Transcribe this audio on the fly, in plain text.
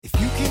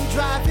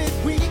drive it,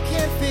 we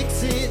can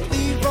fix it.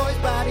 Leroy's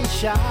Body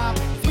Shop.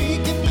 We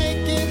can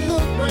make it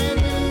look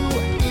brand new.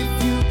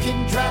 If you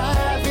can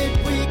drive it,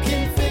 we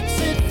can fix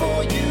it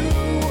for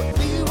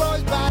you.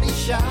 Leroy's Body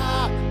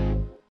Shop.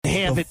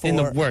 Have it in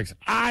the works.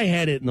 I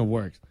had it in the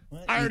works.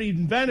 I already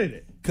invented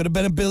it. Could have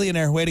been a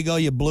billionaire. Way to go.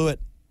 You blew it.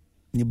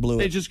 You blew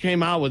They it. just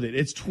came out with it.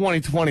 It's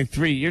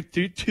 2023. You're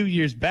 2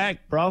 years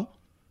back, bro.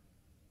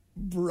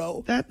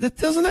 Bro. That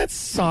doesn't that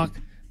suck?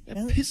 That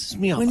pisses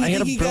me off. I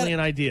had a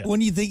brilliant idea.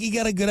 When you think you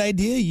got a good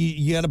idea,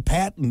 you got a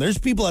patent. There's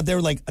people out there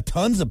with like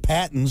tons of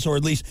patents, or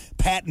at least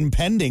patent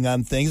pending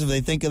on things. If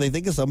they think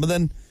of something,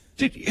 then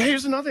Dude,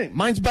 here's another thing.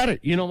 Mine's better.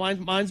 You know why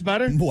mine's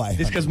better? Why?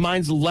 It's because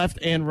mine's left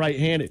and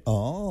right-handed.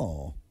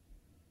 oh,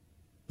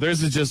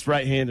 Theirs is just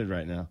right-handed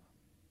right now.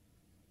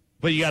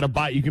 But you got to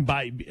buy. You can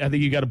buy. I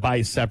think you got to buy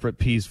a separate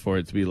piece for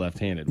it to be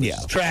left-handed. Which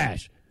is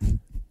trash.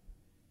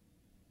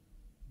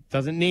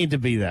 Doesn't need to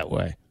be that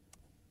way.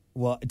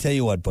 well, I tell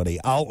you what, buddy.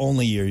 I'll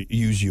only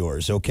use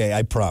yours. Okay,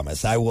 I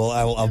promise. I will.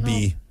 I'll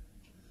be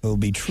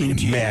true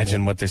to you.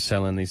 Imagine what they're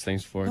selling these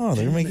things for. Oh,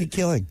 they're gonna make a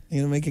killing.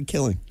 They're gonna make a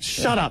killing.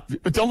 Shut up!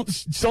 Don't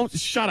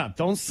shut up!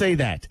 Don't say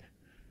that.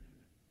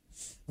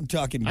 I'm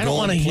talking I don't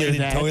wanna hear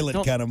gold-plated that. toilet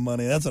Don't- kind of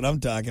money. That's what I'm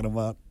talking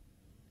about.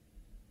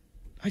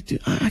 I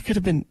could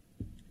have been.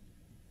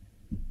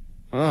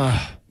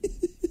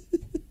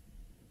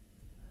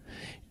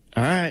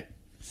 All right.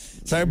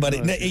 Sorry, buddy.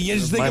 You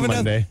just think My of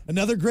Monday.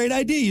 another great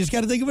idea. You just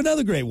got to think of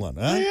another great one.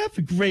 Huh? I have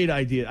a great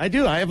idea. I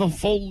do. I have a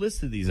full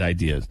list of these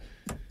ideas.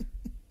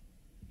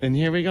 And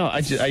here we go.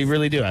 I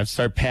really do. I've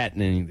started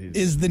patenting these.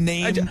 Is the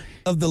name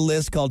of the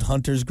list called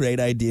Hunter's Great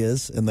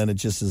Ideas, and then it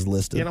just is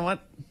listed? You know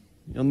what?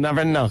 You'll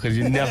never know because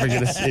you're never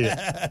going to see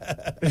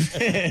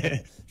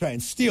it. Try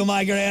and steal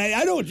my great idea.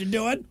 I know what you're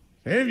doing.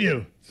 Have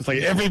you? Just like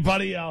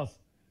everybody else.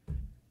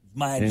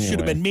 Mine Anyway. should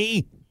have been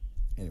me.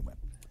 Anyway.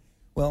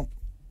 Well,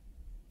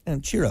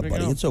 and cheer up, There we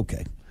buddy. go. It's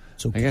okay.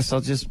 It's I okay. guess I'll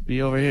just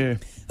be over here.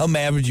 How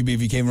mad would you be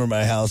if you came over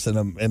my house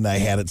and I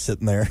had it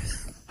sitting there?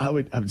 I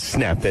would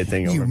snap that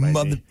thing You over my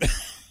mother- knee.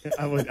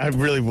 I would. I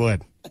really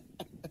would.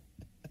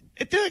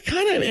 It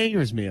kind of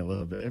angers me a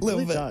little bit. It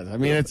really bit. does. I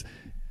mean, it's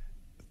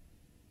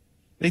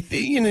they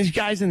think, these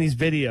guys in these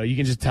video, you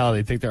can just tell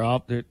they think they're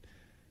all. This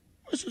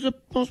is the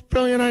most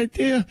brilliant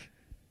idea.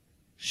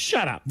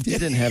 Shut up! You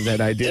didn't have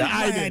that idea. It's my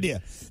I did.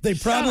 idea. They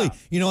probably, up.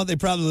 you know what? They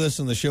probably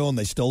listened to the show and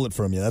they stole it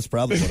from you. That's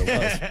probably what it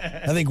was.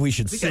 I think we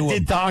should I think sue I them.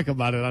 did talk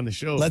about it on the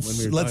show. Let's when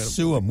we were talking.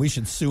 sue him. We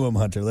should sue him,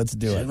 Hunter. Let's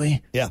do Should it.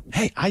 we? Yeah.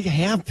 Hey, I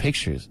have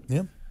pictures.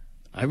 Yeah.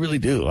 I really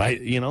do.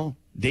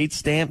 Date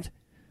stamped.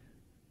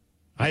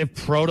 I have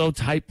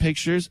prototype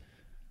pictures.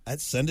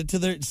 I'd send it to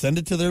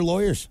their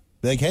lawyers.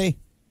 Be like, hey,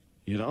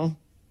 I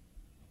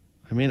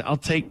mean, I'll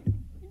take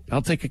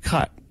a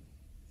cut.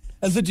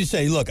 that's what you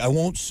say. Look, I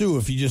won't sue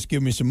if you just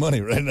give me some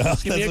money right now.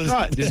 Give me a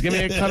cut. Just give me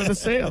a cut of the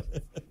sale.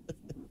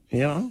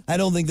 I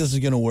don't think this is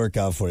going to work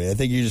out for you. I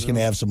think you're just going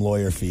to have some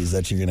lawyer fees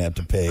that you're going to have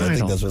to pay. I think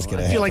don't that's what's know. going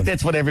to I happen. feel like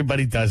that's what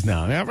everybody does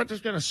now. We're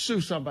just going to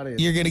sue somebody.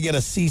 You're going to get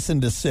a cease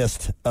and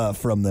desist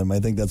from them. I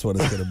think that's what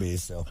it's going to be.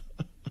 So,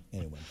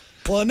 anyway.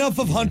 Well, enough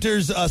of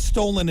Hunter's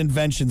stolen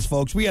inventions,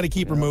 folks. We got to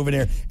keep her moving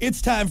here.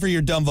 It's time for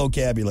your dumb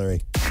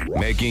vocabulary.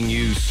 Making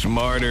you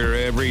smarter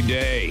every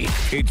day.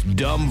 It's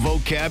Dumb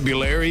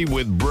Vocabulary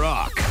with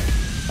Brock.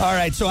 All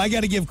right, so I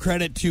got to give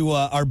credit to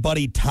our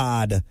buddy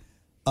Todd.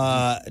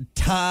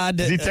 Todd.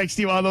 Does he text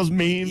you all those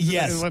memes?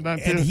 Yes, And whatnot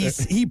and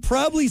too? he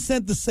probably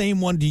sent the same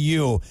one to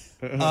you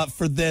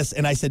for this,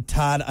 and I said,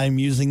 Todd, I'm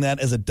using that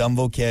as a dumb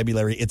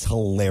vocabulary. It's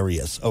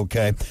hilarious,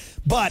 okay?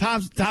 But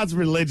Todd's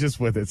religious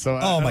with it, so I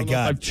my don't know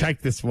God. if I've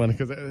checked this one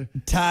because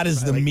Todd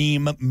is the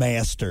meme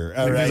master.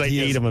 All right, there's like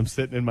He 8 is- of them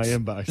sitting in my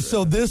inbox.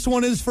 So this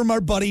one is from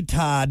our buddy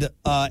Todd,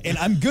 and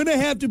I'm gonna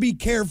have to be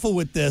careful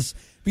with this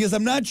because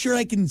I'm not sure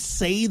I can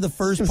say the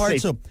first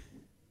part. So.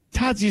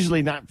 Todd's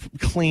usually not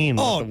clean.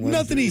 with Oh, the ones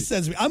nothing that he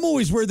says. I'm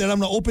always worried that I'm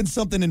going to open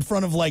something in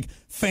front of, like,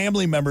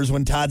 family members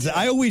when Todd's...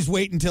 I always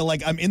wait until,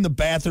 like, I'm in the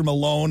bathroom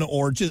alone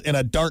or just in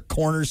a dark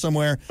corner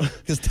somewhere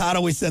because Todd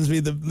always sends me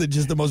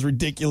just the most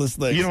ridiculous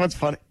things. You know what's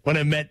funny? When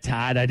I met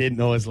Todd, I didn't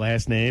know his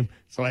last name,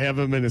 so I have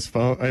him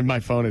in my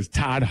phone as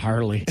Todd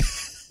Harley.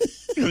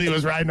 Because he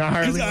was riding a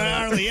Harley. He's a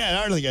Harley,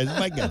 Harley guy. He's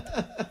my guy.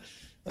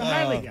 The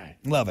Harley guy.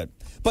 Love it.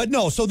 But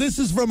no, so this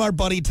is from our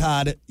buddy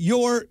Todd.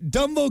 Your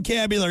dumb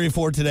vocabulary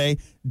for today,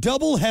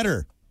 double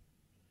header.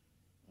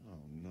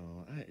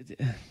 No,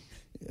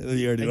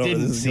 You already I know where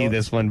didn't is see going.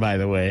 this one, by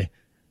the way.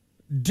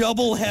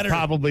 Double header.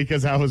 Probably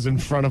because I was in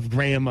front of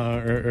Grandma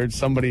or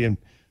somebody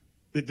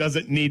that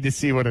doesn't need to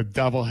see what a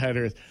double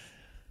header is.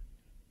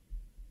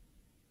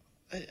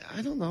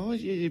 I don't know.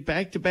 You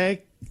back to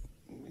back.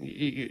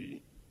 You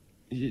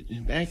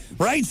back.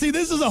 Right? See,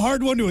 this is a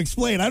hard one to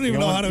explain. I don't even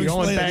know how to You're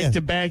explain going back it.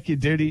 to back. You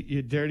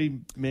dirty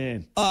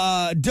man.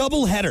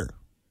 Double header.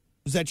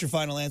 Is that your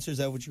final answer? Is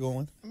that what you're going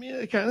with? I mean,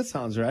 it kind of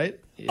sounds right.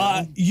 You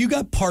know? You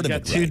got part You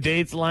of got it two right.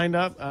 dates lined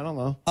up. I don't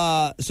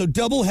know. So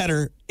double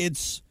header,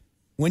 it's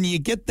when you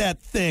get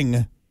that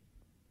thing,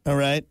 all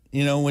right,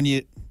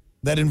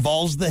 that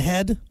involves the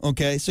head,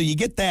 okay? So you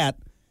get that,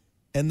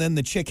 and then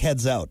the chick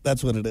heads out.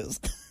 That's what it is.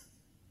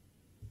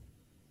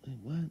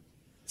 What?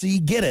 So you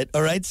get it,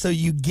 all right? So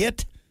you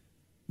get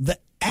the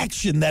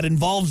action that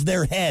involves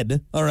their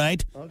head, all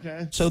right?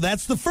 Okay. So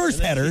that's the first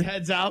header. She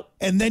heads out.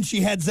 And then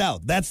she heads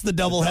out. That's the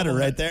double header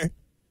right there.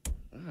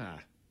 Ah.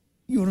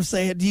 You want to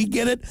say it? Do you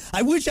get it?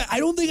 I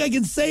don't think I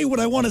can say what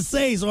I want to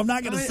say, so I'm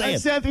not going to say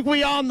it. I think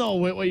we all know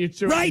what you're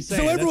saying. Right,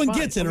 so everyone That's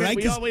gets it, fine. right?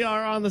 Okay, we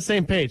are on the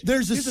same page.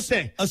 There's Here's the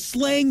thing. a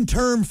slang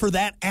term for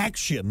that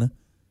action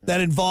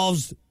that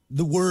involves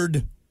the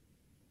word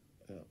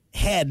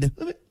head.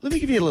 Let me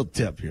give you a little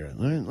tip here.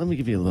 Let me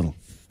give you a little.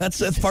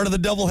 That's part of the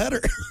double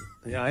header.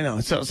 Yeah, I know.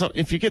 So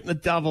if you're getting the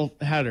double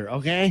header,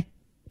 okay?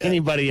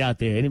 Anybody out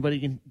there?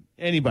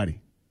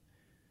 Anybody.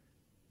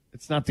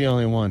 It's not the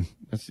only one.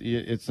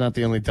 It's not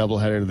the only double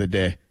header of the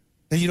day.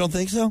 You don't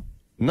think so?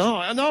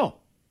 No.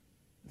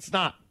 It's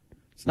not.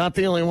 It's not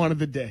the only one of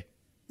the day.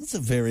 That's a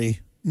very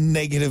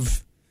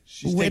negative.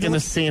 She's taking the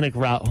scenic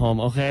route home,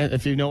 okay?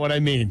 If you know what I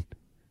mean.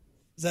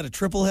 Is that a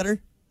triple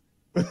header?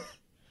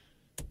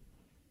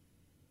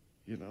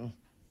 You know.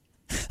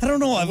 I don't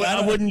know.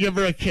 I wouldn't give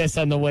her a kiss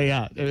on the way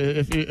out.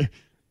 If you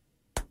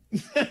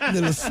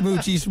little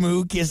smoochy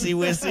smoo, kissy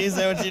wissy. Is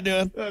that what you're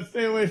doing?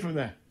 stay away from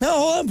that. No,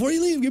 hold on. Before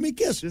you leave, give me a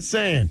kiss. Just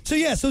saying. So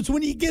it's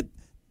when you get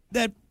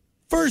that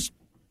first,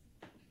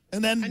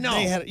 and then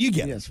they had it. You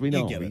get it. Yes, we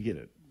know. We get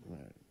it.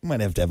 We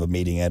might have to have a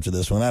meeting after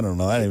this one. I don't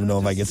know. I don't even know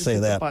if I can say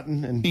that.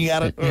 Button and you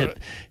got it.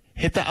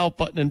 Hit the out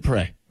button and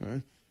pray. All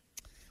right.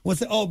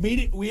 What's the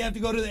meeting? We have to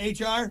go to the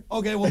HR?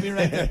 Okay, we'll be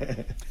right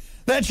there.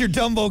 That's your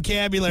dumb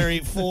vocabulary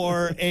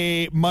for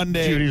a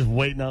Monday. Judy's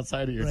waiting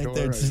outside of your door.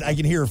 There. I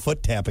can hear her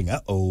foot tapping.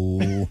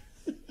 Uh-oh.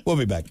 We'll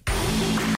be back.